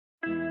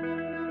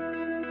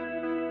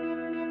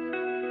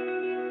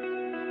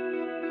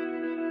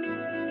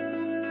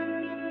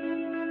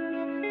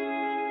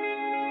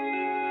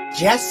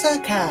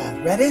Jessica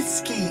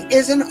Radetsky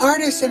is an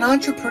artist and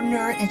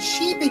entrepreneur, and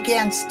she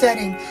began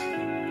studying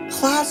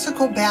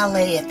classical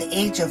ballet at the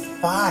age of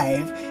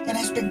 5 and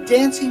has been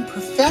dancing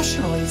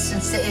professionally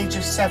since the age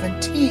of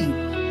 17.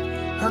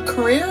 Her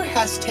career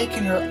has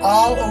taken her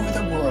all over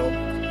the world.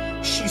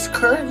 She's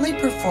currently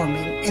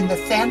performing in The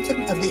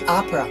Phantom of the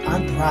Opera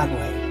on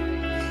Broadway.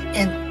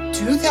 In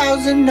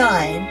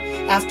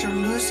 2009, after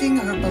losing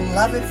her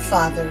beloved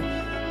father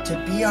to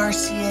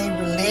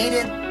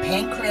BRCA-related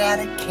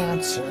pancreatic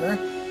cancer,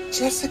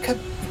 Jessica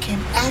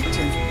became active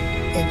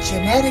in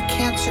genetic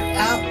cancer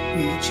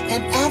outreach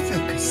and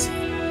advocacy,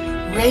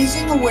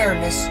 raising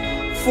awareness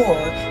for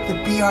the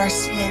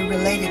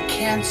BRCA-related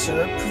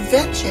cancer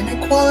prevention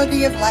and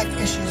quality of life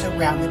issues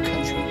around the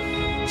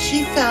country.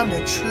 She found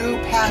a true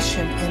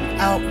passion in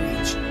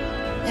outreach.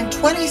 In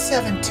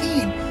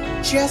 2017,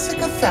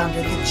 Jessica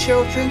founded the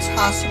Children's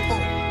Hospital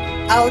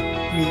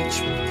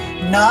Outreach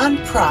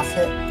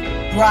nonprofit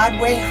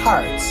Broadway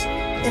Hearts,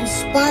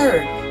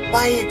 inspired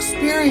by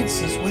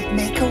experiences with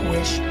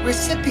Make-A-Wish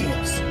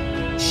recipients.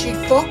 She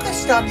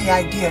focused on the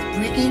idea of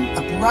bringing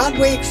a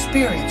Broadway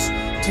experience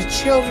to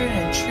children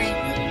in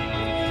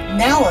treatment.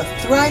 Now a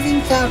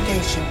thriving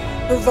foundation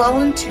for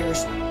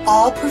volunteers,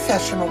 all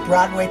professional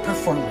Broadway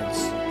performers.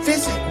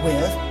 Visit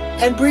with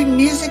and bring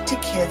music to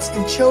kids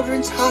in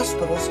children's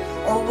hospitals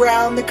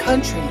around the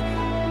country.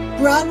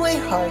 Broadway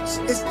Hearts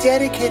is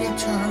dedicated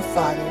to her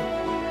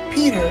father,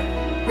 Peter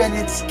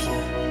Radetsky.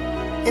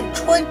 In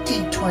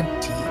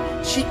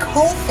 2020, she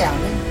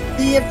co-founded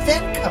the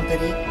event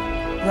company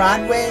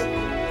Broadway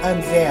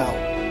Unveil.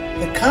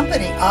 The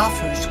company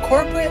offers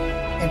corporate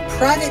and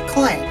private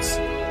clients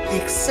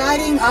the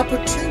exciting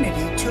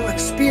opportunity to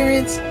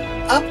experience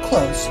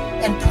up-close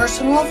and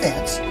personal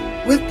events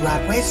with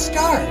Broadway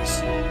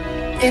stars.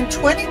 In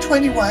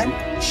 2021,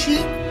 she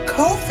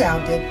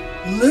co-founded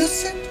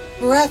Lucid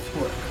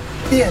Breathwork,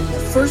 been the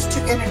first to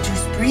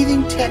introduce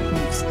breathing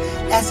techniques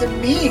as a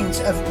means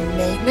of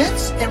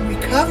maintenance and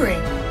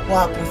recovering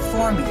while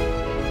performing.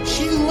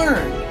 She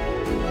learned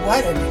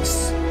what an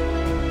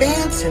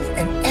expansive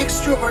and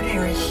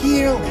extraordinary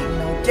healing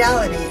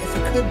modality, if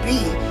it could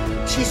be.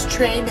 She's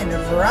trained in a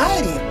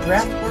variety of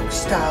breathwork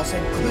styles,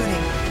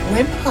 including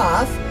Wim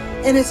Hof,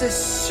 and is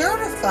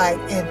certified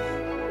in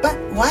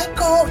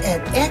Waco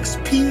and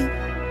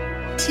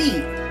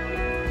XPT.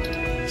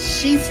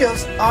 She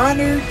feels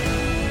honored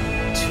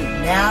to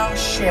now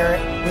share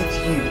it with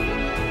you.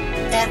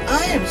 And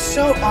I am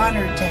so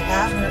honored to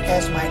have her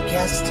as my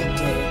guest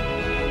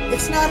today.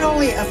 It's not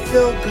only a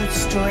feel-good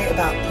story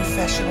about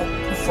professional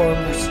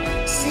performers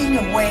seeing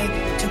a way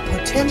to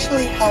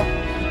potentially help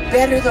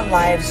better the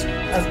lives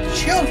of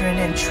children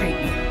in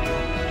treatment.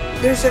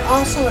 There's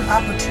also an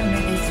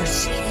opportunity for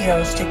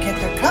CEOs to get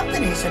their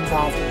companies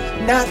involved,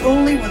 not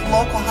only with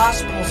local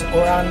hospitals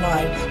or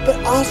online,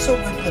 but also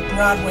with the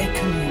Broadway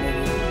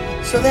community,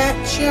 so that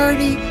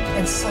charity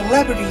and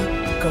celebrity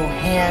go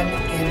hand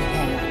in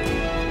hand.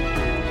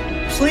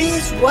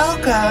 Please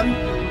welcome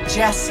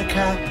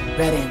Jessica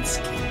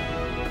Radetsky.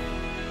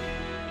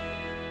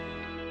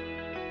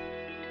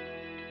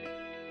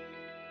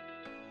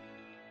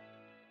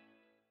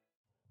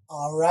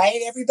 All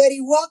right,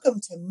 everybody, welcome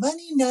to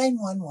Money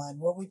 911,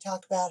 where we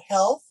talk about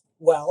health,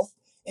 wealth,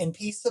 and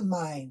peace of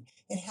mind,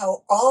 and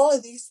how all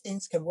of these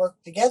things can work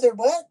together,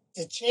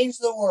 to change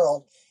the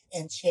world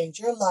and change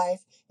your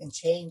life and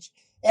change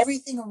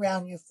everything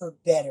around you for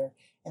better.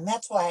 And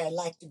that's why I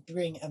like to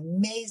bring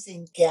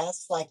amazing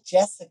guests like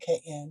Jessica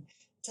in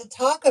to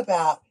talk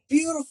about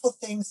beautiful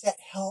things that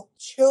help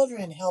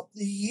children, help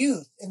the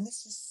youth. And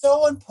this is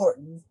so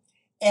important.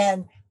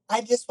 And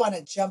I just want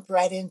to jump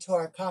right into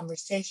our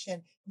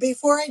conversation.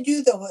 Before I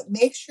do, though,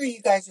 make sure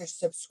you guys are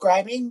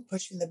subscribing,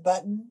 pushing the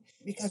button,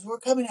 because we're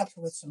coming up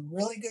with some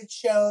really good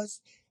shows,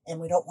 and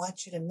we don't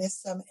want you to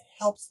miss them. It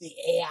helps the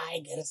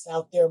AI get us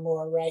out there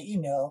more, right? You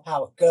know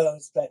how it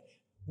goes. But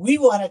we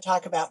want to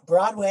talk about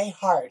Broadway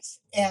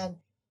Hearts. And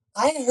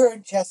I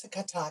heard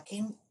Jessica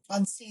talking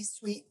on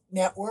C-Suite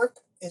Network,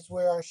 is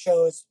where our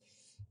show is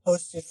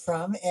hosted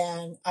from.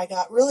 And I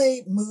got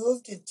really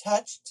moved and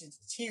touched to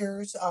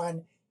tears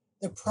on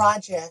the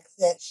project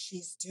that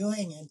she's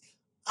doing. And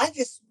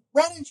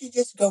why don't you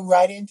just go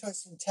right into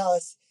us and tell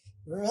us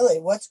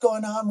really what's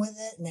going on with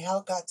it and how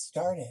it got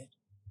started?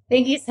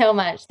 Thank you so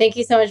much. Thank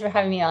you so much for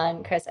having me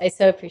on, Kris. I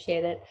so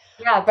appreciate it.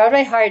 Yeah,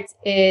 Broadway Hearts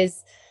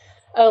is,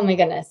 oh my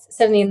goodness,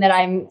 something that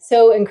I'm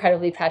so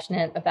incredibly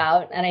passionate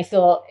about. And I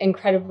feel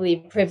incredibly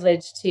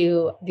privileged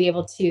to be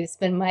able to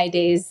spend my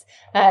days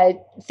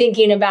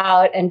thinking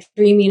about and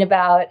dreaming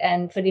about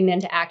and putting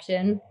into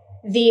action.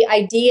 The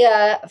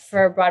idea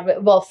for Broadway,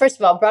 well, first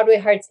of all, Broadway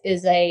Hearts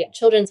is a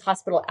children's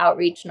hospital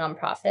outreach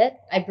nonprofit.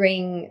 I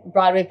bring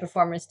Broadway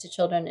performers to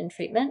children in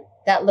treatment.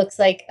 That looks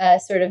like a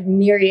sort of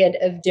myriad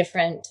of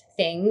different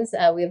things.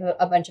 We have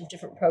a bunch of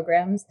different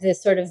programs. The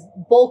sort of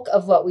bulk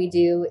of what we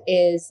do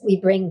is we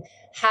bring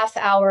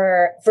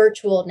half-hour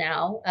virtual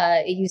now.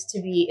 It used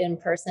to be in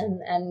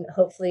person, and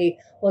hopefully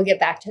we'll get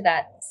back to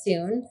that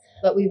soon.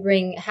 But we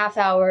bring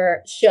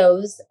half-hour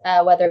shows,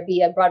 whether it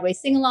be a Broadway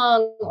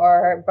sing-along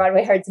or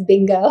Broadway Hearts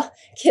bingo.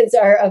 Kids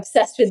are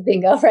obsessed with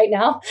bingo right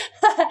now.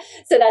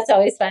 So that's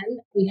always fun.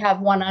 We have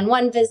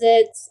one-on-one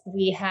visits.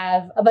 We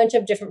have a bunch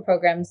of different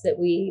programs that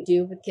we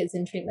do with kids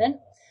in treatment.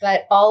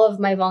 But all of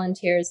my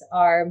volunteers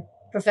are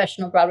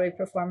professional Broadway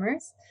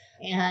performers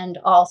and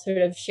all sort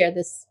of share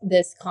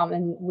this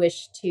common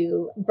wish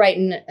to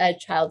brighten a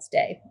child's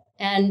day.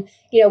 And,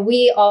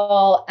 we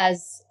all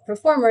as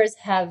performers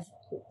have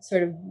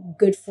sort of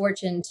good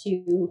fortune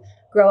to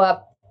grow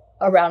up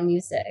around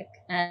music.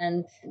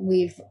 And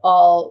we've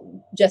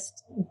all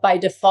just by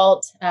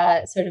default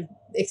sort of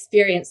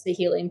experienced the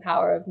healing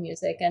power of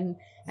music.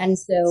 And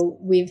so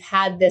we've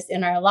had this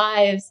in our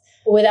lives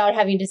without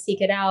having to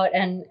seek it out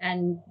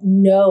and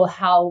know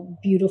how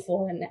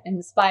beautiful and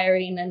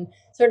inspiring and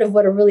sort of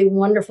what a really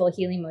wonderful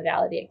healing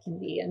modality it can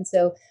be. And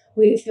so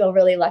we feel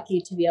really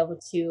lucky to be able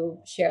to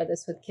share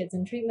this with kids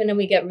in treatment. And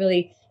we get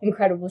really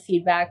incredible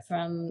feedback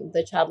from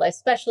the child life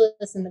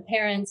specialists and the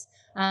parents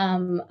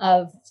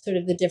of sort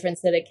of the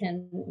difference that it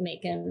can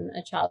make in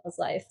a child's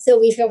life. So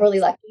we feel really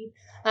lucky.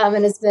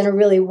 And it's been a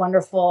really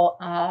wonderful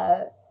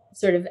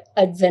sort of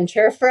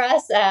adventure for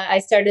us. I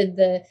started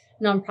the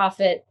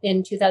nonprofit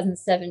in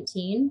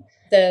 2017,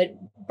 the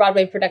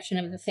Broadway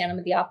production of The Phantom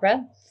of the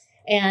Opera.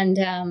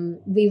 And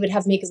we would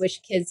have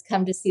Make-A-Wish kids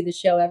come to see the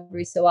show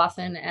every so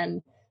often.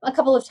 And a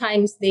couple of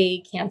times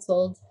they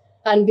canceled.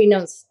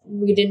 Unbeknownst,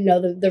 we didn't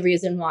know the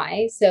reason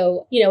why.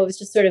 So, it was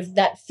just sort of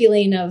that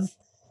feeling of,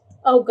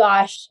 oh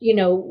gosh,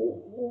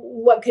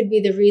 what could be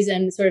the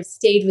reason sort of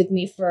stayed with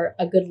me for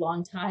a good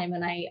long time.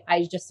 And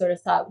I just sort of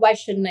thought, why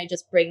shouldn't I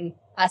just bring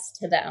us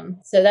to them?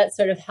 So that's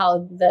sort of how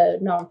the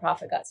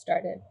nonprofit got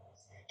started.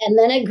 And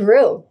then it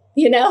grew,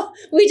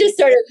 we just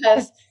sort of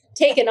have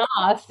taken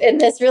off in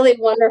this really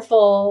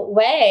wonderful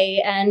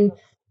way. And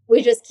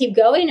we just keep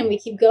going and we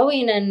keep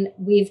going. And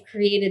we've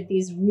created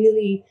these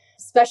really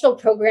special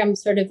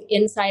programs sort of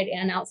inside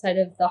and outside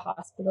of the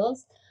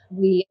hospitals.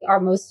 Our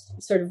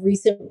most sort of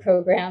recent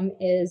program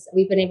is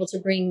we've been able to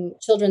bring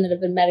children that have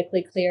been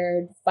medically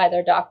cleared by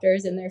their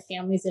doctors and their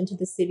families into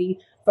the city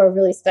for a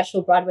really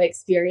special Broadway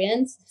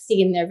experience,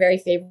 seeing their very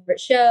favorite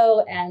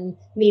show and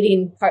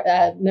meeting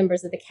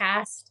members of the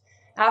cast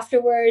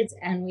afterwards.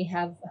 And we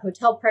have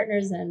hotel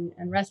partners and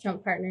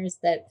restaurant partners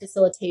that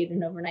facilitate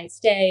an overnight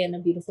stay and a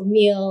beautiful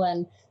meal.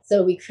 And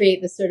so we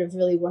create this sort of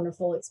really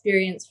wonderful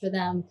experience for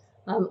them,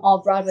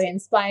 all Broadway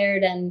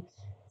inspired, and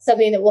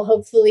something that will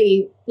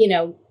hopefully,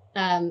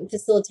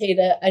 facilitate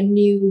a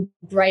new,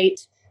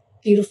 bright,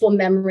 beautiful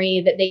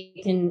memory that they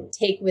can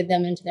take with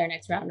them into their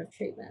next round of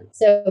treatment.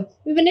 So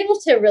we've been able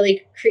to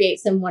really create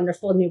some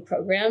wonderful new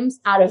programs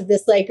out of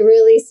this like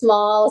really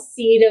small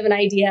seed of an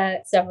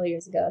idea several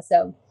years ago.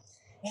 So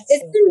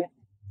it's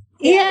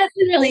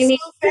been really neat.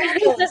 So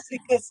fabulous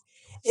because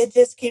it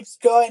just keeps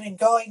going and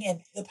going.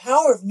 And the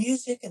power of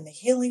music and the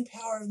healing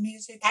power of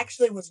music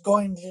actually was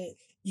going to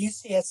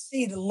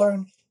UCSC to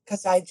learn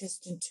because I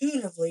just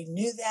intuitively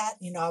knew that.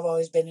 I've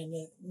always been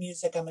into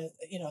music. I'm a,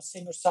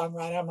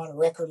 singer-songwriter. I'm on a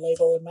record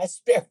label in my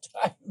spare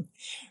time,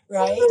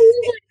 right?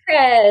 Oh,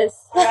 Kris.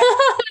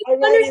 I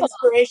write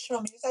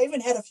inspirational music. I even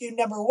had a few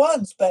number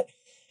ones, but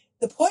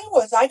the point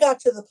was I got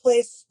to the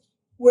place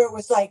where it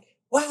was like,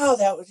 wow,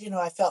 that was,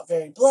 I felt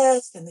very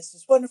blessed and this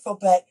is wonderful,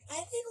 but I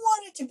didn't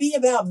want it to be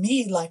about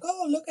me, like,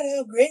 oh, look at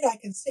how great I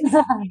can sing.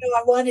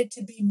 I wanted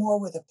to be more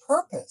with a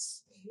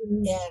purpose.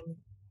 And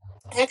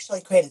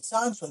actually created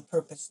songs with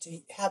purpose to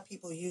have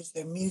people use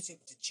their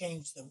music to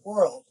change the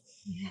world.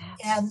 Yeah.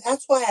 And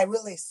that's why I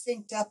really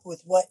synced up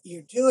with what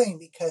you're doing,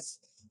 because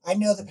I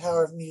know the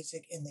power of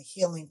music and the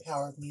healing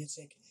power of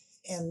music.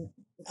 And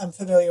I'm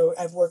familiar,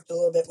 I've worked a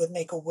little bit with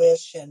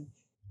Make-A-Wish and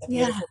a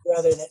beautiful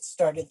brother that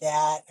started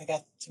that. I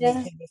got to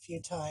meet him a few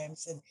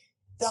times. And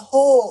the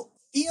whole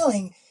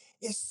feeling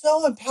is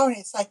so empowering.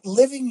 It's like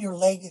living your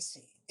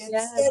legacy.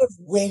 Instead of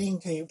waiting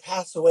till you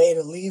pass away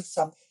to leave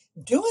some,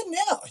 do it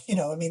now.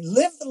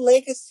 Live the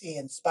legacy,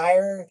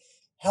 inspire,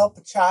 help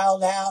a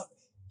child out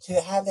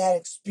to have that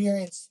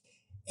experience.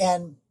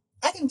 And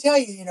I can tell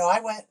you,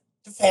 I went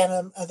to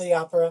Phantom of the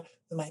Opera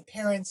with my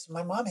parents.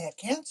 My mom had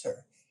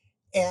cancer.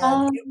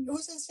 And it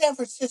was in San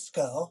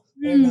Francisco.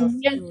 I don't know if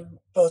you were in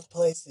both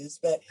places,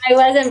 but I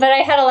wasn't, but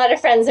I had a lot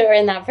of friends that were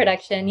in that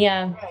production.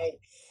 Yeah. Right.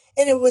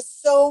 And it was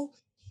so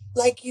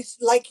like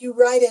you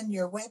write in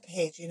your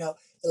webpage, the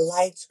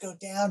lights go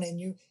down and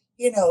you're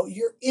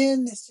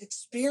in this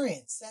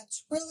experience.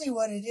 That's really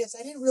what it is.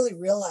 I didn't really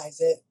realize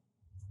it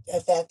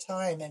at that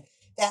time. And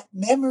that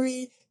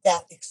memory,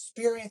 that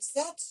experience,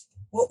 that's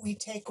what we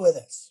take with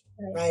us,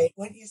 right?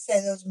 What you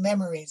say, those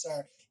memories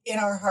are in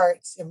our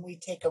hearts and we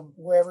take them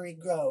wherever we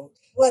go.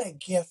 What a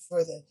gift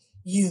for the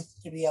youth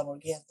to be able to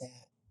get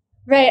that.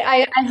 Right.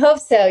 I hope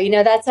so.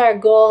 That's our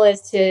goal,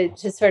 is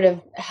to sort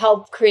of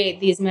help create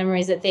these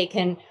memories that they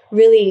can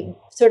really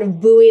sort of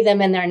buoy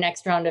them in their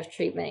next round of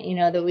treatment,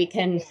 that we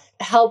can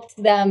help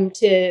them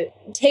to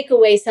take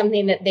away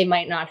something that they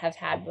might not have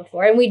had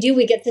before. And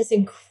we get this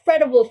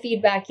incredible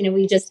feedback.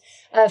 We just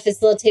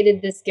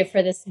facilitated this gift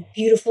for this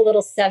beautiful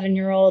little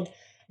 7-year-old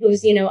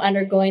who's,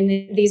 undergoing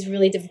these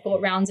really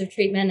difficult rounds of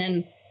treatment.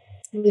 And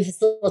we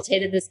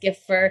facilitated this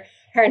gift for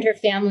her and her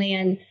family.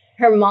 And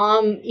her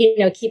mom,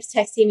 keeps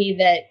texting me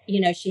that,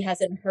 she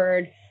hasn't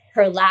heard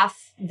her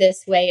laugh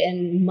this way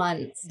in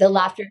months. The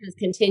laughter has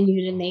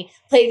continued, and they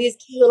play these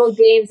cute little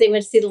games. They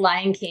went to see The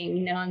Lion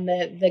King, and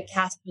the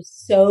cast was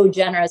so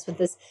generous with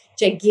this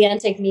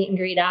gigantic meet and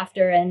greet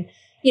after. And,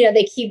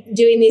 they keep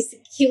doing these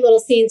cute little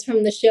scenes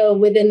from the show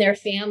within their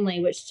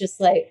family, which just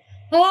like,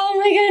 oh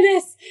my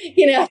goodness,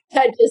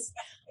 that just,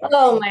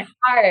 oh, my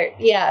heart.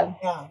 Yeah.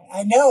 Yeah,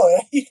 I know.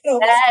 You can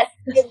almost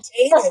contain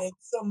it.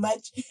 It's so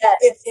much.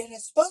 Yes. And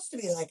it's supposed to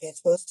be like it's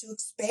supposed to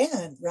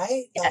expand,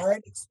 right? The Yes.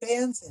 heart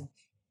expands. And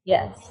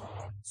Yes.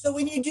 so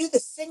when you do the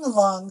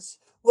sing-alongs,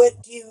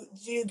 what do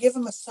you give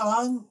them a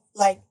song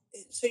like?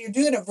 So you're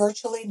doing it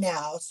virtually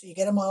now. So you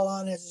get them all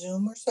on a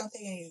Zoom or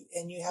something,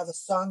 and you have a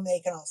song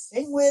they can all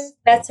sing with.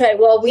 That's right.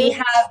 Well, we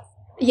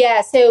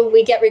have, so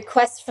we get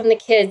requests from the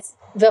kids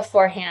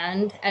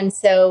beforehand, and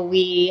so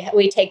we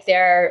take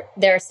their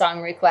song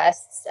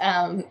requests,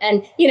 and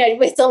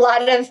it's a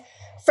lot of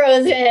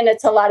Frozen,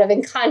 it's a lot of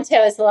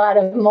Encanto, it's a lot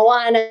of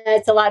Moana,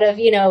 it's a lot of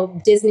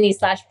Disney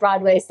 /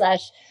 Broadway /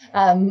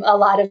 a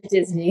lot of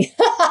Disney.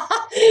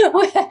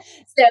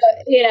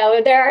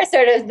 So there are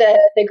sort of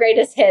the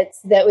greatest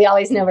hits that we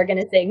always know we're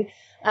going to sing.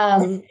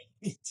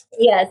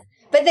 Yes.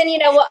 But then,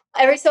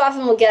 every so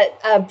often we'll get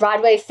a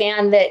Broadway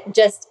fan that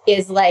just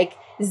is like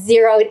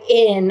zeroed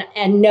in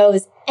and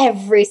knows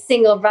every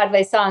single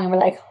Broadway song. And we're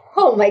like,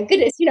 oh my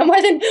goodness,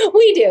 more than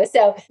we do.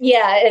 So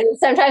yeah. And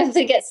sometimes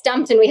we get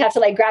stumped and we have to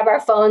like grab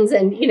our phones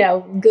and,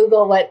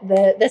 Google what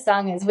the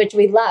song is, which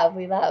we love.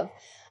 But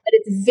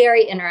it's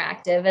very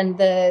interactive. And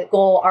the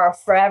goal, our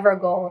forever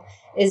goal,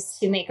 is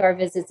to make our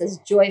visits as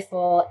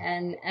joyful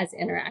and as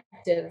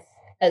interactive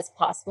as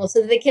possible,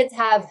 so that the kids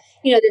have,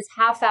 this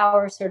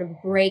half-hour sort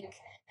of break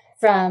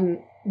from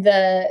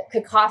the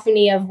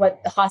cacophony of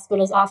what the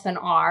hospitals often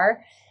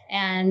are,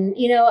 and,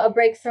 a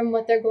break from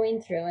what they're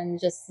going through, and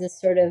just this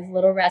sort of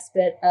little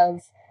respite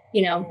of,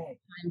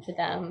 time to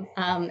them.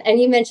 And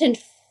you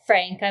mentioned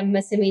Frank. I'm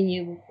assuming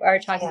you are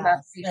talking about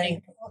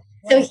Frank.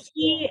 So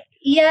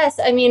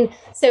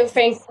so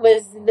Frank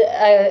was,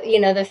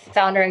 the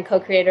founder and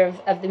co-creator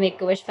of the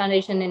Make-A-Wish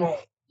Foundation, and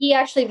he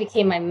actually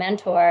became my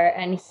mentor,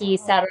 and he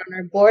sat on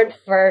our board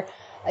for,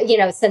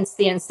 since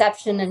the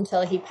inception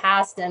until he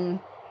passed. And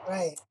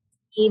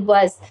he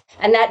was,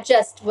 and that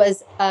just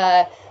was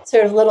a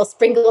sort of little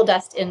sprinkle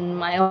dust in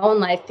my own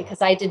life,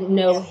 because I didn't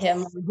know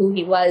him or who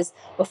he was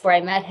before I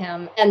met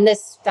him. And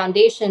this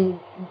foundation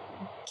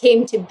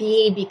came to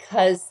be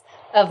because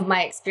of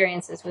my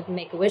experiences with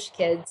Make-A-Wish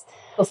kids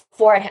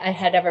before I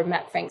had ever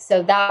met Frank.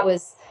 So that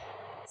was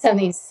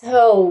something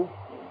so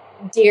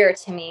dear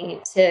to me,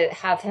 to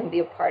have him be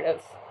a part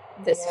of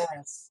this.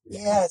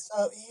 Yes.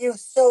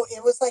 So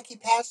it was like he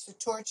passed the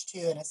torch to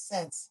you in a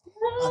sense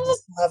on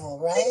this level,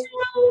 right?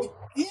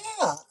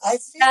 Yeah, I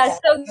see that.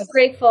 So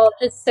grateful,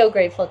 just so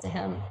grateful to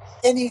him.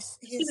 And he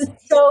was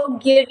so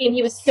giving.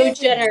 He was so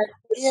generous.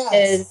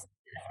 Yes.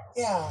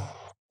 Yeah.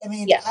 I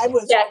mean, I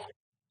was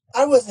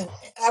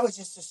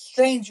just a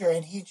stranger,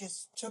 and he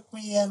just took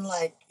me in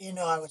like,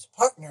 I was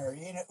partner,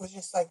 it was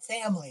just like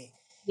family.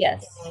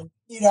 Yes. And,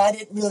 I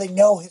didn't really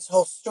know his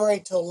whole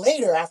story till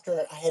later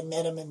after I had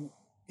met him, and,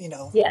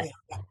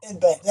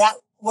 but that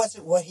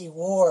wasn't what he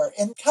wore.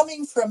 And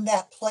coming from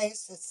that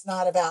place, it's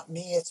not about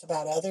me, it's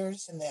about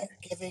others and the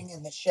giving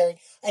and the sharing.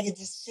 I could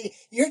just see,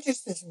 you're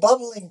just this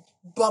bubbling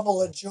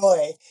bubble of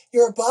joy.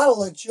 You're a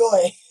bottle of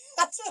joy.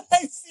 That's what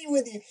I see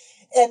with you.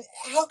 And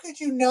how could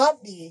you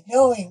not be,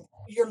 knowing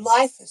your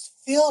life is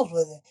filled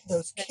with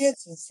those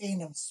kids and seeing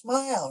them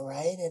smile,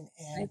 right? And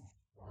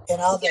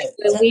all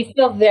that. We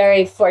feel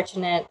very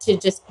fortunate to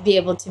just be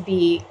able to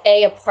be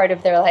a part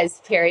of their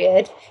lives,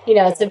 period.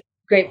 It's a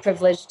great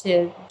privilege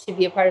to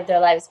be a part of their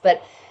lives.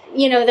 But,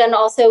 then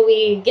also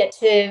we get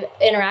to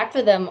interact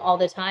with them all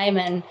the time,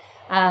 and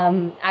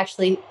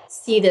actually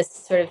see this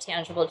sort of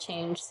tangible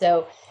change.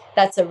 So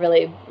that's a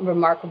really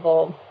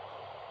remarkable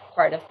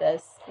part of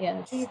this.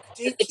 Yeah. Do you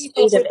keep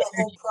up with the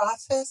whole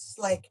process?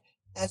 Like,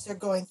 as they're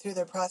going through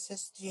their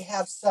process, do you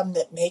have some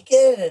that make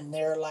it and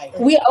they're like...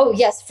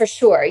 yes, for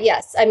sure.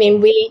 Yes. I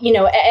mean, we,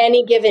 at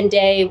any given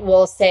day,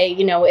 we'll say,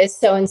 is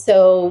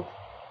so-and-so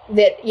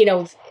that,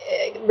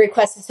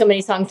 requested so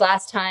many songs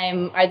last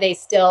time, are they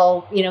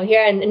still,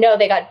 here? And no,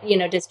 they got,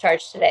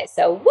 discharged today.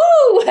 So,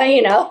 woo,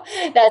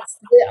 that's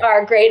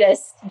our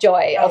greatest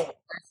joy, of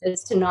course,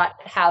 is to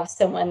not have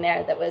someone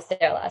there that was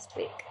there last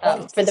week,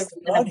 for the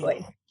reason of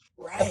voice.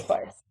 Right. Of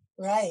course.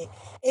 Right.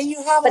 And you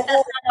have But that's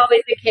not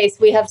always the case.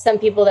 We have some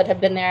people that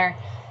have been there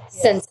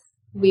since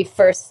we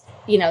first,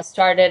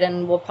 started,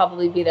 and will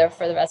probably be there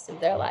for the rest of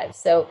their lives.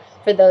 So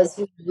for those,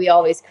 we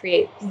always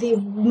create the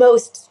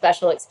most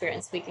special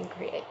experience we can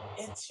create.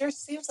 It sure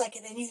seems like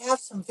it. And you have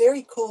some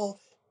very cool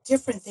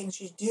different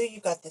things you do.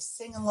 You got the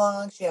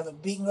sing-alongs, you have a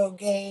bingo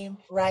game,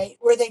 right?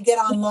 Where they get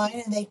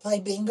online and they play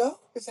bingo?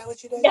 Is that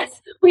what you do?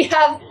 Yes, we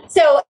have.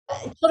 So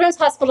children's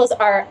hospitals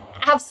are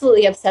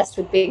absolutely obsessed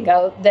with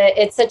bingo.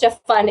 It's such a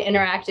fun,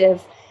 interactive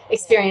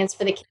experience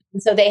for the kids.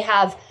 And so they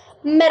have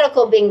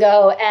medical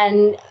bingo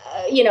and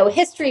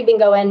history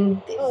bingo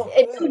and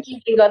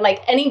emoji bingo and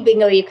like any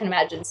bingo you can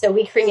imagine. So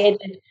we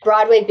created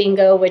Broadway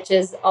bingo, which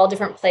is all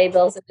different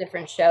playbills of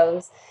different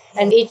shows.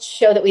 And each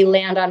show that we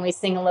land on, we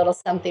sing a little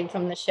something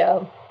from the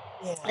show.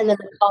 And then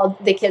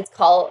the kids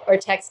call or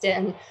text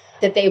in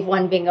that they've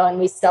won bingo, and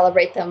we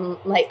celebrate them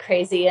like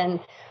crazy. And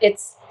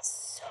it's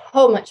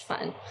so much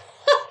fun.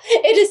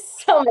 It is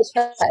so much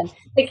fun.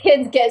 The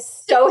kids get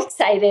so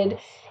excited,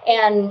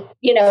 and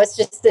it's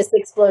just this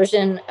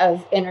explosion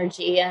of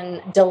energy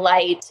and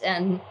delight.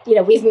 And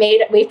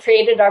we've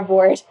created our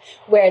board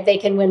where they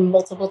can win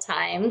multiple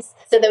times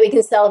so that we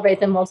can celebrate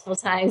them multiple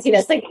times.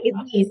 It's like the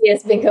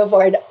easiest bingo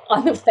board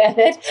on the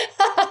planet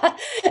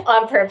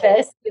on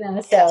purpose.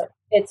 So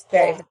it's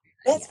very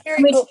that's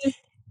very cool.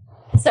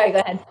 Sorry, go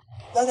ahead.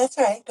 No, that's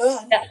all right. Go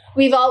on. Yeah.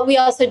 We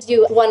also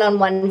do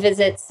one-on-one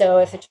visits. So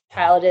if a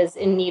child is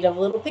in need of a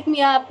little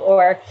pick-me-up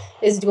or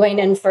is going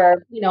in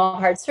for,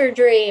 hard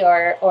surgery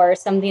or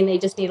something, they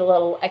just need a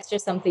little extra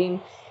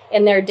something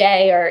in their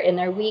day or in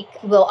their week,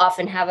 we'll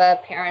often have a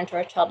parent or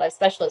a child life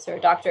specialist or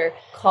a doctor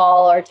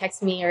call or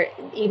text me or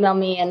email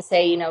me and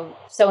say,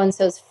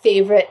 so-and-so's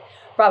favorite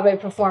Broadway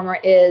performer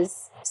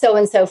is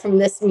so-and-so from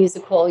this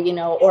musical,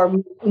 or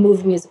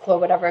move musical or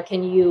whatever.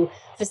 Can you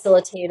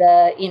facilitate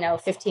a,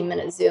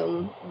 15-minute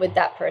Zoom with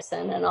that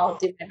person? And I'll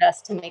do my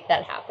best to make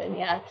that happen.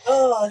 Yeah.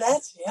 Oh,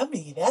 that's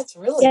yummy. That's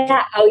really good.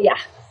 Oh, yeah.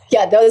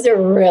 Yeah, those are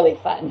really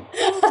fun.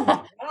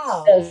 Wow.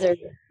 Those are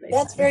really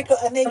That's fun. very cool.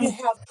 And then you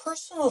have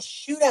personal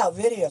shootout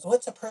videos.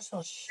 What's a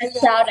personal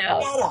shootout? Shout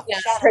out. Yeah,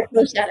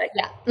 personal shout out.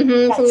 Yeah.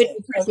 So we do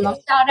personal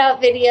shout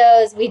out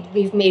videos.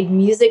 We've made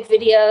music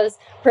videos,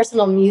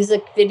 personal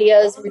music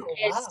videos with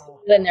kids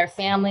and their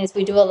families.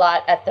 We do a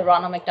lot at the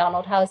Ronald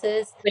McDonald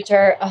houses, which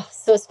are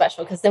so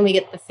special because then we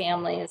get the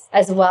families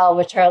as well,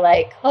 which are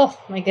like, oh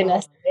my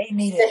goodness. They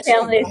need it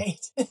too, right?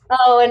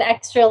 An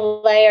extra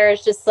layer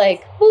is just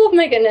like, oh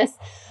my goodness.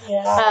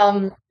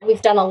 Yeah.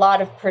 We've done a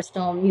lot of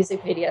personal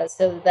music videos.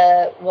 So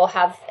we'll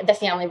have the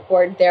family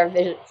board their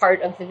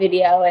part of the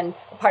video and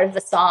part of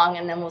the song,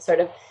 and then we'll sort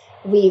of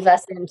weave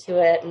us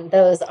into it. And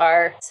those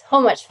are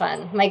so much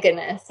fun. My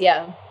goodness.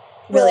 Yeah.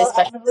 Really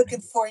special. I'm looking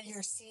for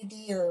your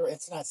CD, or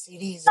it's not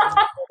CDs,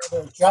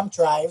 or jump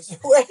drives.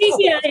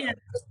 Yeah.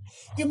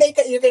 You're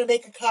going to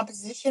make a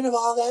composition of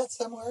all that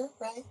somewhere,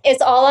 right?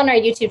 It's all on our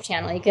YouTube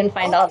channel. You can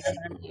find all that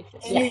on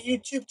YouTube. And your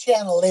YouTube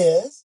channel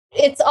is?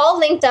 It's all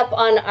linked up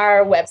on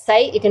our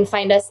website. You can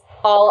find us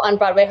all on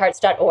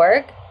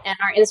BroadwayHearts.org. And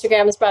our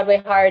Instagram is Broadway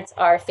Hearts.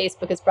 Our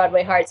Facebook is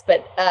Broadway Hearts.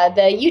 But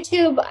the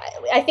YouTube,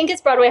 I think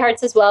it's Broadway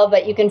Hearts as well.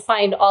 But you can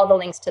find all the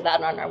links to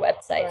that on our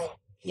website. Right.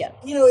 Yeah.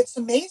 It's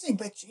amazing.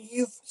 But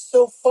you've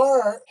so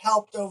far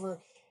helped over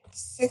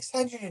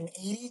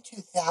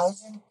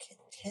 682,000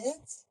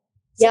 kids.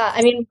 Yeah,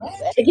 and it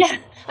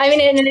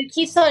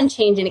keeps on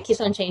changing.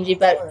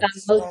 But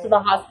most of the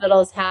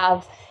hospitals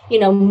have,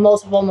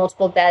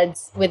 multiple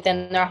beds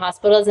within their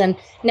hospitals. And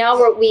now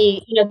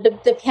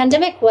the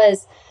pandemic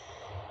was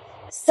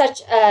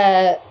such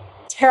a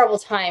terrible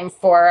time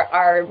for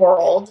our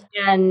world.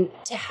 And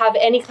to have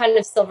any kind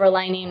of silver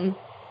lining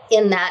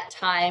in that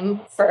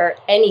time for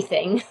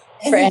anything,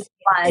 for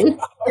anyone,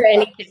 for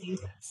anything,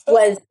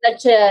 was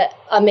such an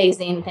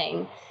amazing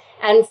thing.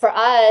 And for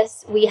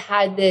us, we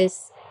had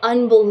this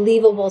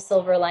unbelievable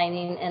silver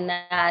lining in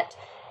that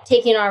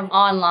taking our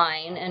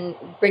online and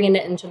bringing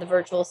it into the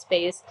virtual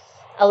space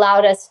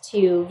allowed us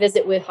to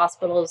visit with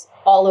hospitals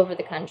all over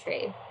the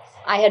country.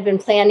 I had been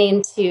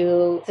planning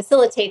to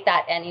facilitate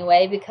that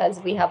anyway because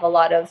we have a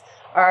lot of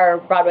our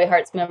Broadway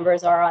Hearts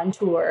members are on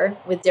tour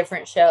with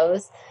different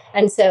shows.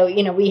 And so,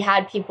 we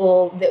had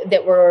people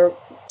that were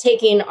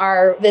taking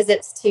our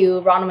visits to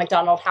Ronald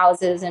McDonald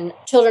houses and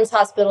children's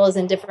hospitals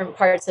in different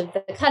parts of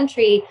the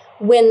country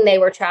when they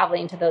were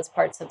traveling to those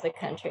parts of the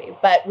country.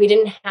 But we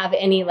didn't have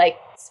any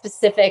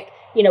specific,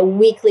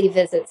 weekly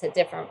visits at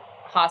different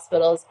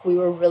hospitals. We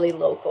were really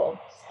local.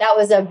 That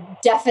was a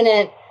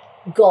definite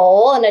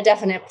goal and a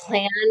definite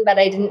plan, but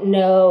I didn't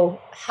know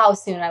how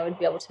soon I would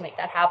be able to make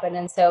that happen.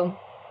 And so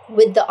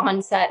with the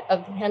onset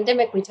of the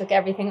pandemic, we took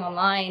everything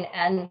online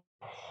and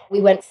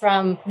we went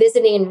from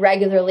visiting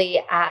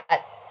regularly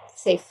at,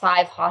 say,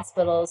 5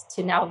 hospitals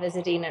to now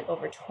visiting at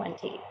over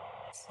 20.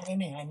 I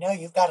know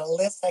you've got a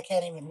list I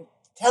can't even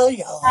tell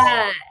you all.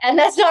 And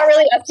that's not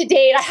really up to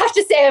date. I have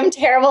to say I'm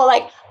terrible.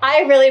 I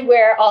really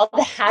wear all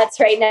the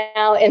hats right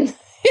now in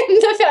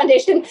the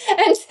foundation.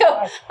 And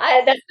so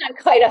that's not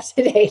quite up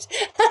to date.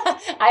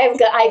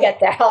 I'll get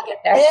there.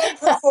 And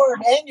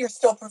perform, and you're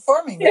still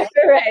performing, right?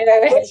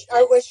 Right.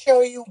 What show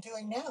are you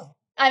doing now?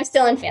 I'm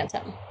still in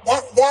Phantom.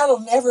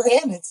 That'll never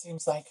end, it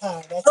seems like,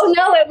 huh? They were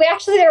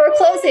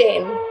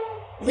closing.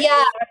 Really?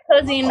 Yeah, we're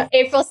closing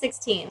April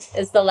 16th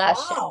is the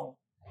last show.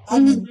 I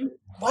mean,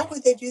 why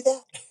would they do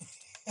that?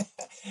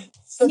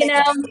 So they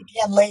can do it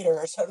again later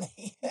or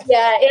something.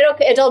 Yeah,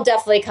 it'll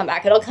definitely come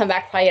back. It'll come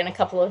back probably in a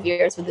couple of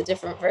years with a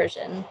different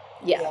version.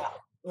 Yeah.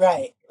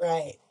 Right.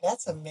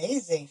 That's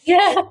amazing.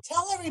 Yeah. And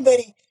tell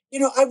everybody,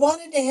 I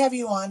wanted to have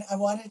you on. I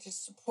wanted to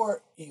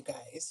support you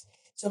guys.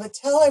 So, but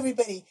tell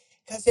everybody,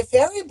 because if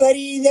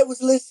everybody that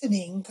was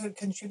listening could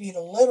contribute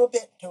a little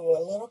bit to a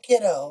little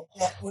kiddo,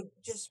 that would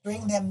just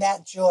bring them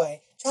that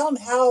joy. Tell them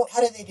how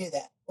do they do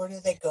that? Where do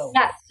they go?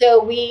 Yeah,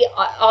 so we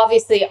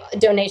obviously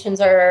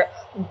donations are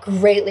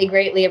greatly,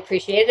 greatly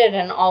appreciated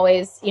and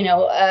always,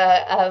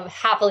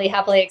 happily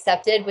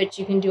accepted, which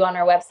you can do on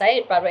our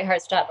website,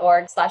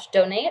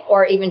 broadwayhearts.org/donate,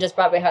 or even just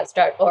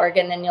broadwayhearts.org,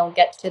 and then you'll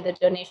get to the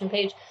donation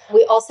page.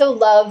 We also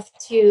love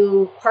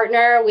to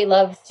partner. We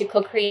love to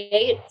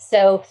co-create.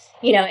 So,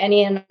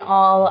 any and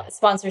all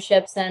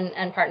sponsorships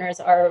and partners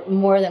are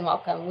more than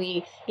welcome.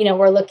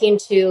 We're looking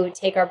to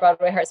take our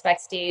Broadway Hearts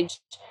Backstage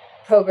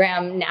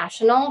program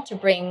national to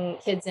bring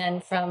kids in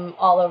from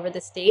all over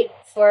the state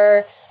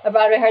for a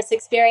Broadway Hearts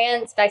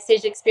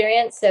backstage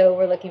experience. So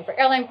we're looking for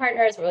airline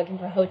partners, we're looking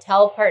for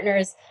hotel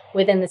partners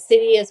within the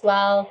city as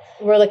well.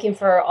 We're looking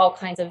for all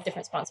kinds of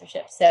different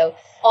sponsorships. So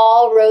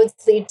all roads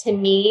lead to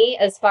me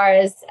as far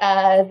as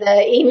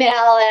the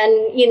email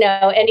and,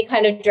 any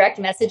kind of direct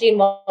messaging.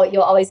 Well,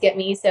 you'll always get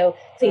me. So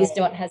please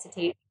don't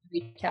hesitate to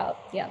reach out.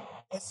 Yeah.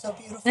 It's so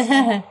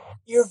beautiful.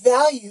 Your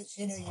values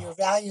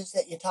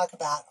that you talk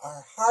about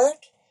are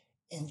heart,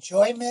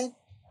 enjoyment,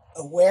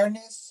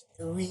 awareness,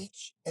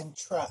 reach, and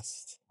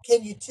trust.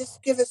 Can you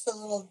just give us a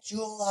little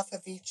jewel off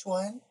of each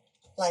one?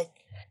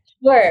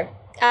 Sure,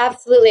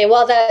 absolutely.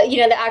 Well, the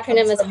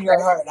acronym is from your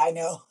heart, I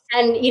know.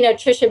 And,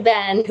 Trisha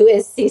Ben, who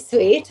is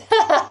C-suite,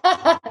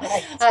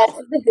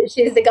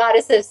 she's the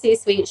goddess of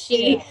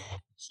C-suite.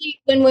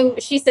 When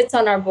she sits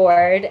on our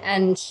board,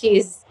 and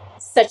she's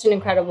such an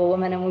incredible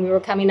woman. And when we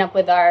were coming up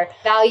with our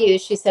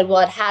values, she said,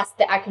 well, the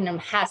acronym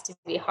has to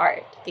be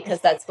HEART,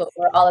 because that's what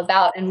we're all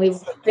about. And we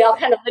all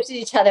kind of looked at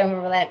each other and we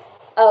were like,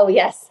 oh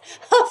yes,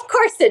 of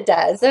course it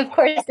does. Of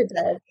course it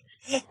does.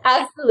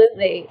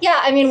 Absolutely. Yeah.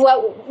 I mean,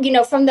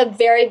 from the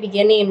very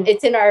beginning,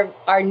 it's in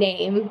our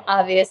name,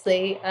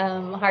 obviously,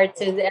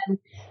 Hearts is, and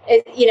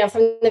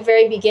from the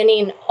very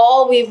beginning,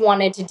 all we've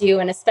wanted to do,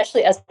 and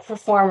especially as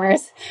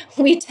performers,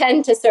 we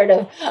tend to sort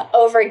of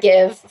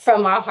overgive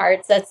from our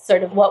hearts. That's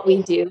sort of what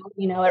we do.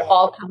 It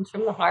all comes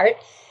from the heart.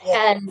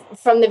 Yeah. And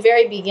from the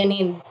very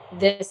beginning,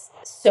 this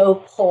so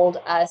pulled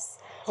us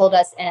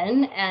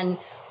in, and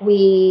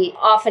we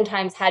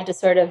oftentimes had to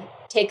sort of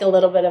take a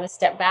little bit of a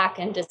step back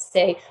and just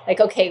say,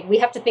 okay, we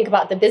have to think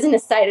about the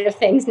business side of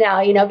things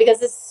now,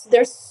 because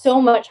there's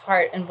so much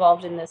heart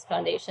involved in this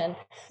foundation.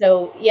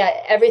 So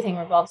yeah, everything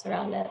revolves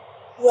around it.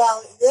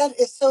 Well, that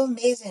is so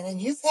amazing.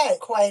 And you've had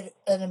quite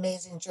an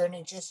amazing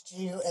journey, just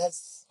you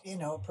as,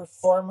 a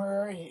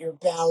performer, your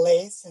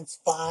ballet since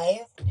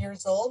 5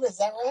 years old. Is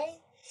that right?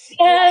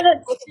 Yeah,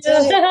 that's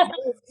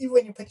true.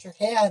 When you put your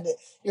hand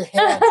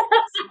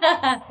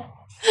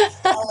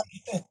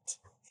elegant.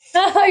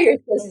 Oh, you're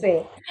so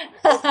sweet.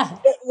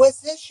 Was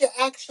this your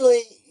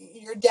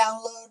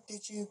download?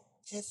 Did you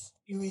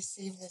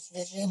receive this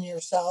vision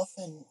yourself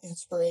and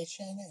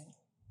inspiration? And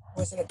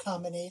was it a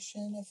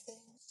combination of things?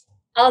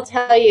 I'll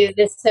tell you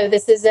this. So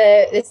this is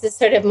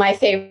sort of my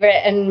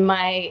favorite, and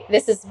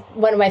this is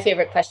one of my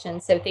favorite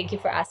questions. So thank you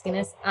for asking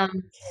this.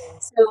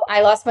 So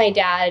I lost my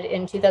dad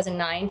in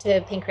 2009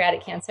 to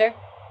pancreatic cancer,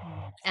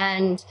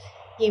 and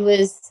he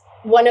was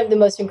one of the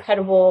most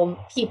incredible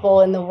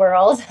people in the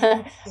world.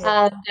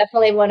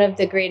 Definitely one of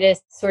the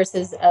greatest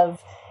sources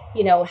of,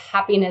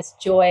 happiness,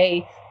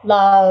 joy,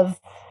 love,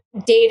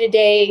 day to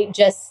day,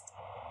 just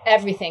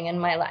everything in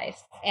my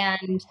life.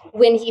 And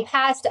when he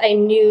passed, I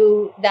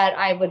knew that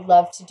I would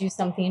love to do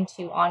something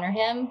to honor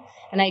him.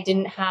 And I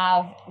didn't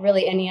have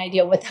really any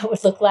idea what that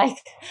would look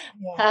like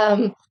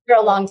for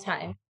a long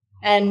time.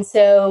 And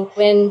so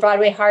when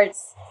Broadway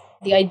Hearts,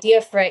 the idea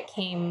for it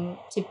came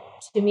to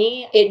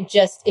me, it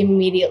just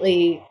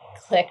immediately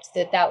clicked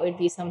that would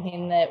be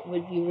something that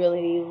would be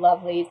really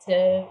lovely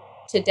to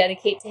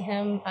dedicate to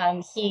him.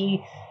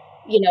 He,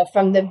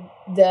 from the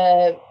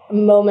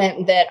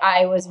moment that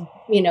I was,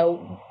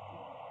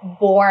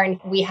 born,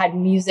 we had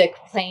music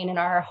playing in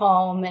our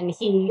home, and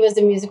he was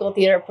a musical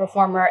theater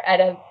performer at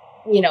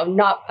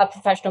not a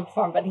professional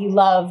performer, but he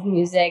loved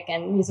music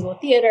and musical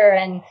theater,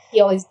 and he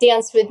always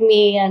danced with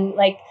me. And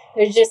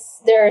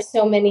there are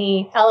so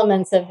many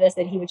elements of this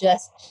that he would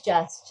just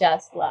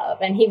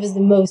love. And he was the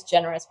most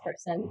generous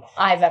person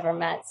I've ever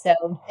met.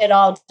 So it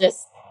all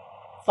just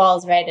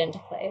falls right into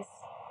place.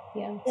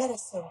 Yeah. That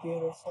is so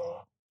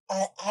beautiful.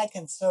 I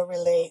can so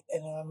relate.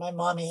 And my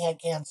mommy had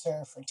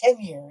cancer for 10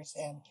 years,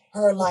 and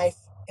her life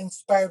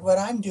inspired what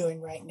I'm doing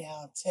right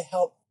now to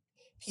help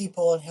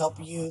people and help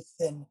youth.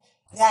 And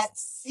that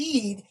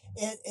seed,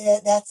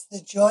 that's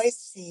the joy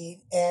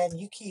seed, and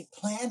you keep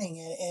planting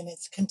it, and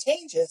it's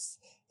contagious.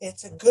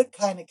 It's a good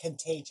kind of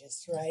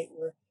contagious, right?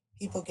 Where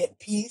people get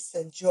peace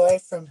and joy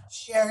from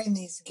sharing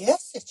these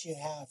gifts that you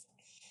have.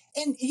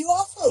 And you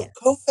also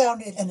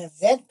co-founded an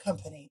event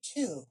company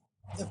too,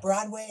 the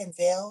Broadway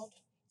Unveiled.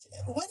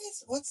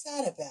 What's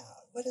that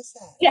about? What is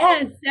that?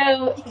 Yeah,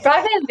 so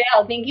Broadway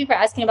Unveiled, thank you for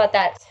asking about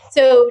that.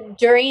 So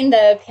during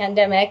the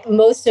pandemic,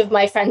 most of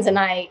my friends and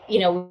I,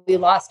 we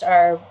lost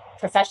our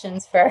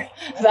professions for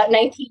about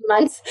 19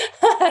 months.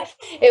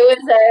 It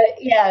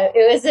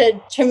was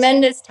a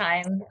tremendous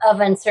time of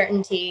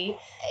uncertainty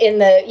in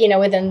the,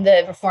 within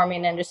the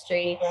performing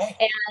industry. Right.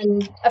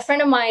 And a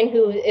friend of mine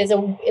who is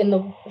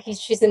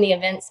she's in the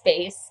event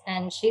space,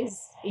 and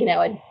she's,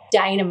 a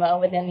dynamo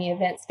within the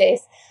event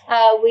space.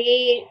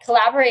 We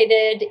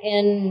collaborated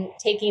in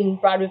taking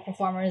Broadway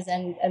performers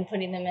and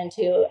putting them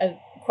into a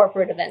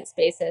corporate event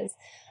spaces.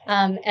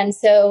 And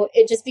so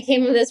it just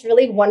became this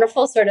really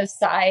wonderful sort of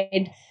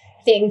side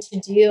thing to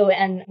do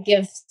and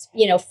give,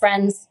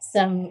 friends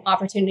some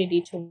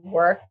opportunity to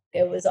work.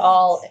 It was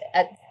all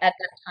at that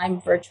time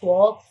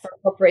virtual for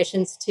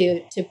corporations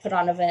to put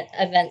on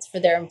events for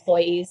their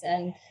employees.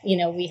 And,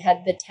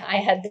 I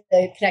had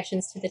the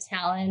connections to the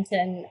talent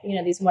and,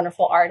 these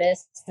wonderful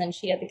artists, and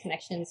she had the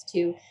connections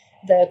to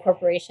the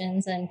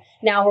corporations, and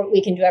now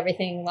we can do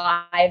everything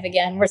live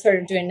again. We're sort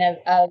of doing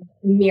a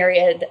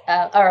myriad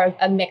or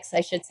a mix,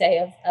 I should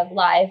say, of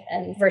live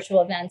and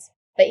virtual events.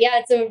 But yeah,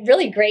 it's a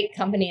really great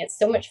company. It's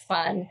so much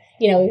fun.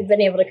 We've been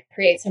able to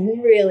create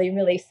some really,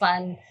 really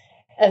fun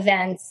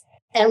events,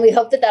 and we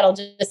hope that that'll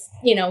just,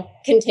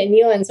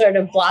 continue and sort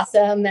of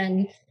blossom.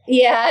 And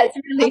yeah, it's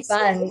really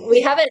fun.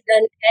 We haven't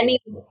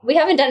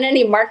done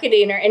any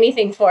marketing or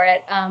anything for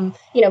it.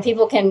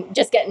 People can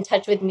just get in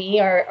touch with me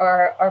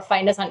or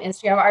find us on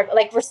Instagram.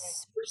 We're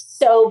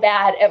so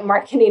bad at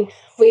marketing.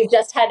 We've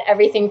just had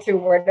everything through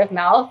word of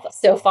mouth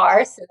so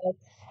far. So,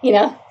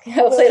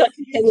 hopefully it'll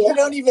continue. You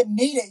don't even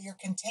need it. You're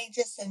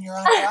contagious and you're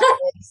on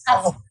Broadway.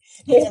 So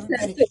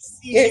everybody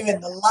sees you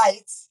in the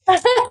lights.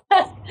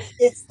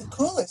 It's the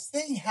coolest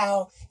thing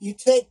how you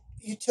took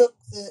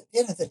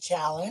the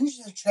challenge,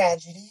 the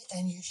tragedy,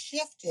 and you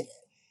shifted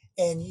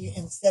it. And you,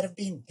 instead of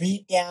being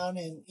beat down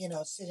and,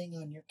 sitting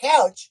on your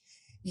couch,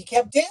 you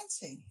kept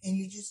dancing, and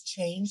you just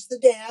changed the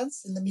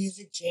dance, and the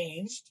music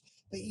changed,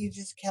 but you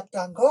just kept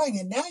on going.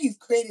 And now you've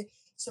created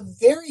some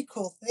very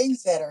cool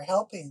things that are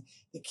helping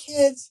the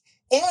kids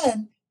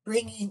and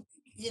bringing,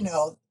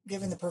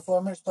 giving the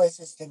performers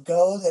places to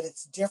go, that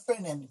it's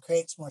different and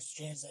creates more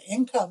streams of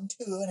income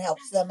too, and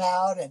helps them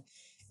out, and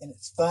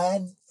it's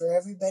fun for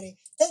everybody.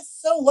 That's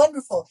so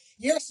wonderful.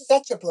 You're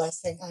such a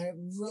blessing.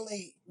 I'm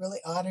really, really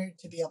honored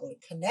to be able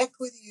to connect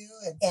with you.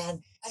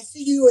 And I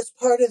see you as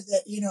part of the,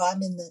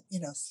 I'm in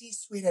the,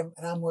 C-suite, and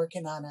I'm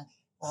working on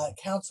a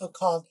council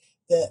called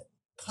the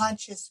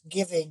Conscious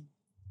Giving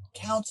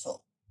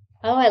Council.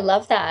 Oh, I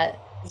love that.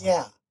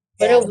 Yeah.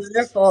 What a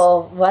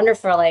wonderful,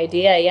 wonderful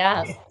idea.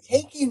 Yeah.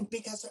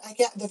 Because I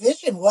got the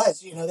vision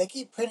was, they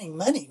keep printing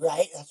money,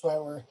 right? That's why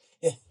we're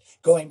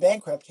going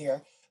bankrupt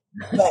here.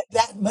 But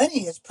that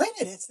money is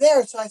printed, it's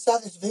there. So I saw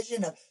this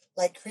vision of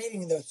like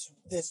creating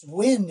this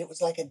wind. It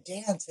was like a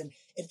dance, and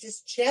it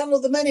just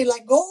channeled the money,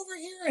 like go over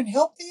here and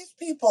help these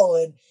people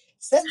and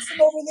send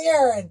some over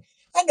there. And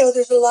I know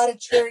there's a lot of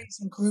charities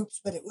and groups,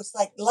 but it was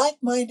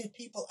like-minded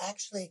people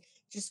actually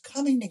just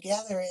coming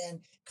together and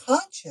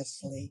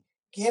consciously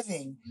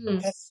giving.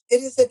 Because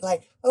it isn't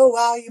like, oh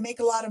wow, you make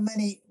a lot of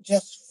money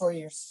just for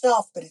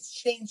yourself, but it's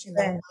changing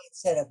the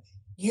mindset of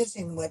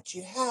using what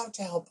you have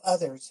to help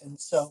others. And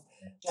so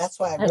that's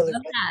why I love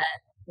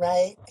that.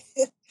 Right?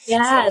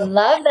 Yeah, I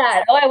love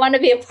that. Oh, I want to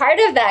be a part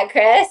of that,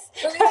 Kris.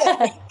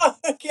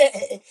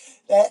 Okay,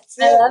 that's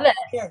it. I love it.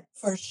 Yeah,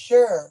 for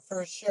sure,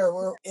 for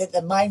sure.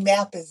 The mind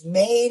map is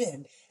made,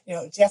 and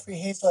Jeffrey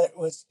Hazlett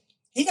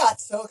he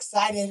got so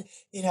excited.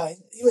 He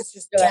was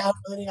just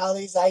downloading all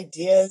these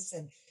ideas,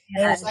 and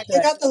it was like,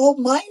 I got the whole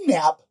mind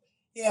map.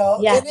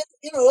 And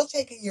it'll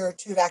take a year or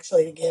two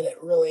to get it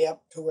really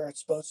up to where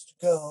it's supposed to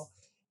go.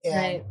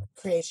 And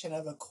creation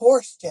of a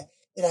course that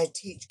I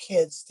teach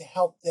kids to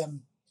help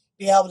them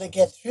be able to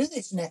get through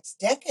these next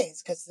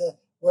decades, because the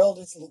world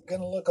is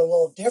going to look a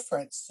little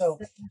different. So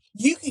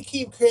you can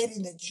keep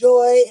creating the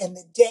joy and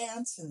the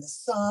dance and the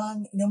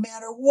song no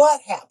matter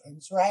what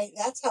happens, right?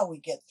 That's how we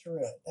get through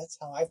it. That's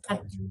how I've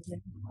come through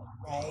it,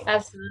 right?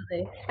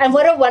 Absolutely. And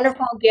what a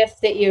wonderful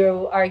gift that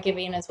you are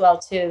giving as well,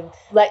 to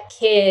let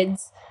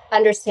kids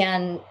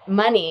understand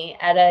money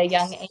at a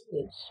young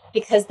age,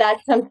 because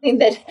that's something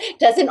that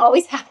doesn't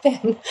always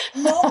happen.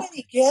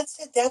 Nobody gets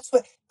it. That's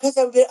because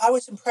I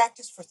was in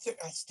practice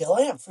I still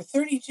am, for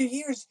 32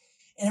 years.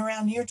 And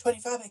around year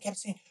 25, I kept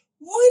saying,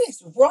 what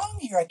is wrong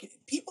here?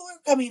 People are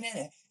coming in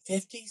at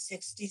 50,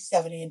 60,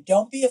 70, and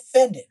don't be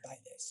offended by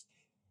this.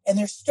 And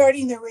they're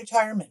starting their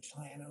retirement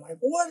plan. I'm like,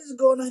 what is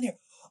going on here?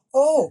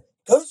 Oh,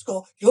 go to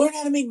school. You learn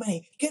how to make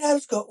money. Get out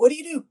of school. What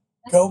do?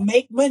 Go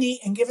make money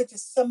and give it to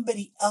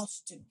somebody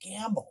else to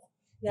gamble.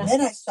 Yeah. And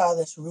then I saw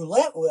this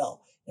roulette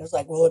wheel. It was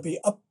like, will it be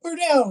up or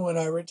down when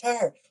I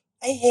retire?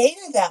 I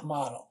hated that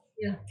model.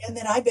 Yeah. And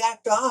then I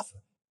backed off,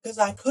 because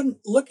I couldn't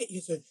look at you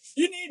and say,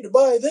 you need to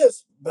buy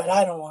this, but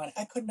I don't want it.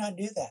 I could not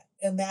do that.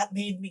 And that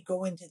made me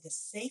go into the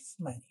safe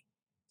money.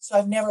 So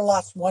I've never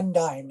lost one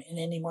dime in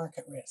any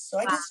market risk. So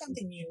I did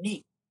something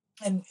unique.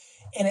 And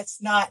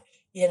it's not,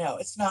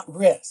 it's not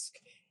risk.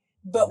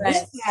 But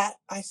with that,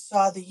 I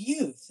saw the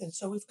youth. And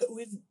so we've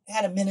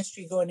had a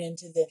ministry going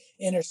into the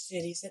inner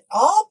cities, and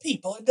all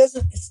people,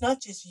 it's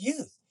not just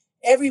youth.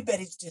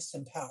 Everybody's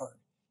disempowered.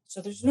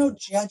 So there's no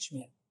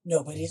judgment.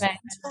 Nobody's Right.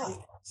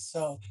 taught.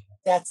 So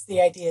that's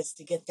the idea, is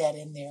to get that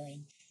in there,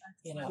 and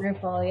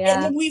Wonderful. and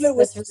Yeah. then weave it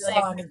with That's the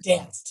really song and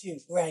dance too.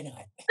 Why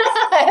not?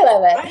 I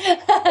love Right? it.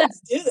 Let's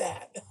do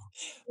that.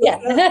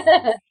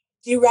 Yeah.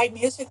 Do you write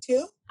music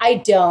too? I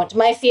don't.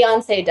 My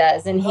fiance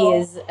does, and he Oh,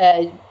 is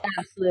an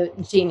absolute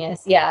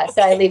genius. Yeah.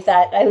 So okay. I leave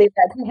that to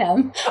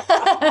him.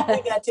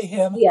 Leave that to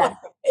him. Yeah.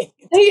 Right.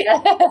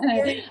 Yeah.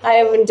 Very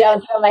I cool. would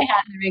down throw my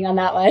hat in the ring on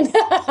that one.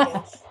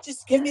 Okay.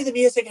 Just give me the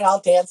music and I'll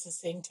dance and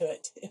sing to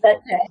it too.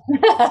 That's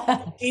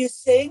it. Do you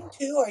sing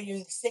too? Are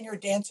you a singer,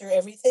 dancer,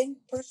 everything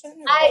person,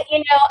 or what?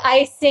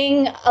 I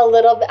sing a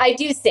little bit. I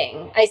do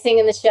sing. I sing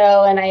in the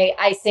show, and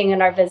I sing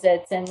in our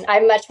visits, and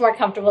I'm much more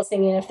comfortable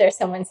singing if there's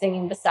someone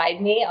singing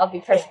beside me. I'll be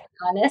Yeah. perfectly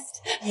honest.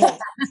 Yes.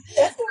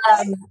 That's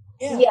okay.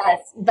 Yeah.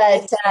 Yes,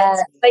 That's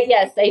fancy. but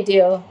yes, I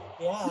do.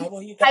 Yeah.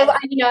 Well, you got it.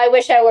 I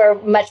wish I were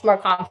much more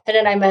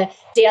confident. I'm a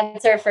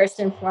dancer first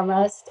and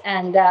foremost,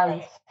 and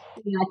Right.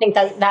 I think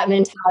that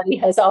mentality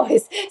has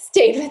always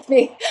stayed with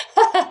me.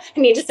 I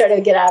need to sort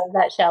of get out of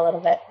that shell a little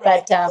bit,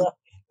 Right. but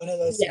One of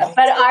those yeah. things.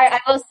 But I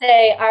will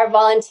say our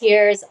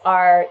volunteers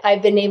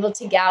I've been able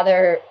to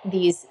gather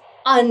these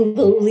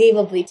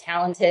unbelievably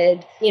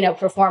talented,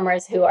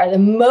 performers who are the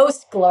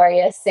most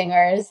glorious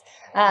singers.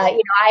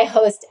 I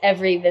host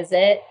every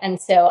visit, and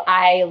so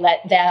I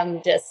let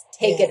them just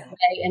take it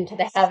away into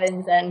the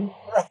heavens, and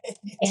Right.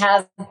 they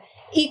have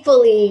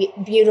equally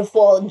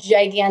beautiful,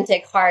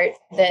 gigantic heart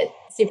that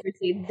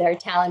supersedes their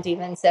talent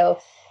even. So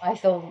I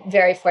feel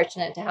very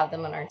fortunate to have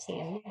them on our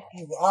team.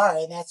 You are,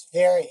 and that's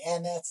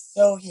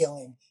so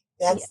healing.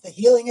 Yeah. That's the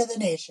healing of the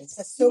nations.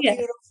 That's so Yeah.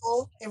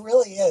 beautiful. It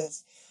really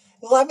is.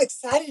 Well, I'm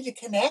excited to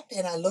connect,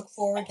 and I look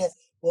forward to,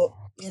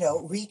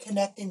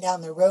 reconnecting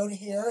down the road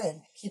here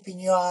and keeping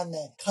you on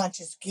the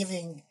Conscious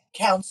Giving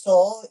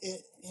Council.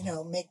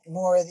 Make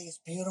more of these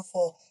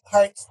beautiful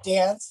hearts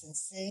dance and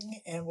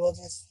sing, and we'll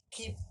just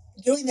keep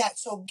doing that.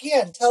 So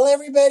again, tell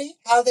everybody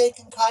how they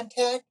can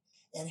contact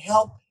and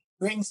help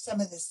bring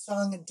some of this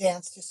song and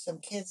dance to some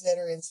kids that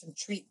are in some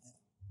treatment.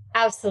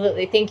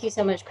 Absolutely. Thank you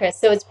so much, Kris.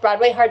 So it's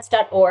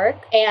BroadwayHearts.org,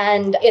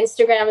 and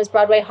Instagram is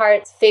Broadway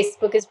Hearts,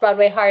 Facebook is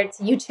Broadway Hearts,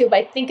 YouTube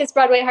I think is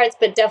Broadway Hearts,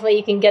 but definitely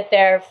you can get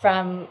there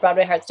from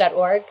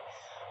BroadwayHearts.org.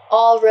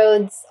 All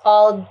roads,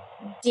 all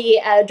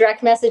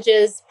direct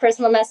messages,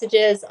 personal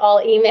messages,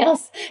 all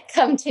emails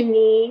come to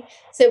me.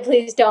 So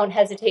please don't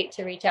hesitate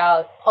to reach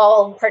out.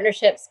 All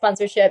partnerships,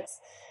 sponsorships,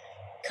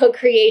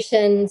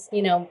 co-creations,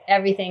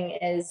 everything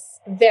is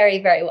very,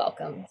 very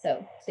welcome.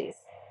 So please.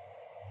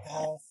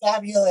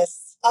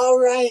 Fabulous. All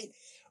right.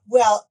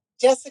 Well,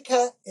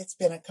 Jessica, it's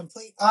been a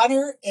complete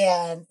honor,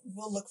 and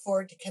we'll look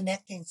forward to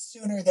connecting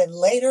sooner than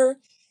later,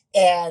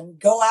 and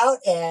go out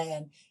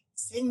and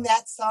sing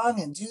that song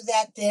and do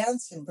that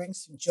dance and bring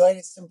some joy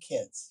to some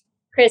kids.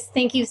 Kris,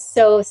 thank you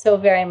so, so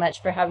very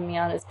much for having me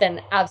on. It's been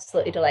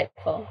absolutely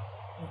delightful.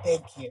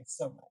 Thank you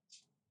so much.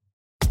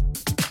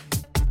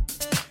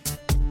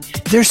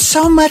 There's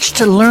so much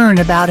to learn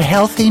about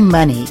healthy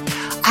money.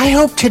 I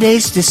hope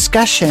today's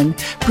discussion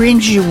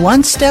brings you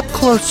one step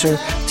closer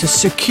to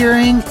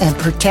securing and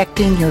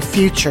protecting your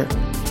future.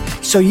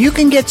 So you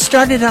can get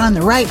started on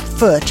the right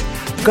foot,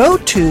 go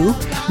to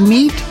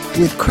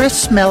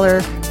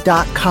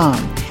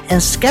meetwithkrismeller.com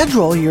and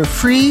schedule your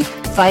free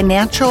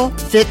financial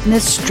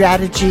fitness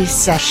strategy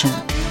session.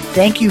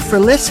 Thank you for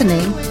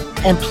listening,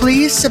 and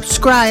please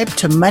subscribe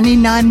to Money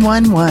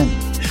 911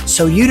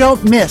 so you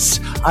don't miss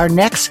our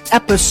next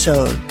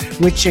episode,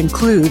 which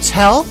includes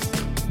health,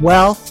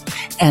 wealth,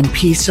 and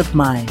peace of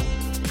mind.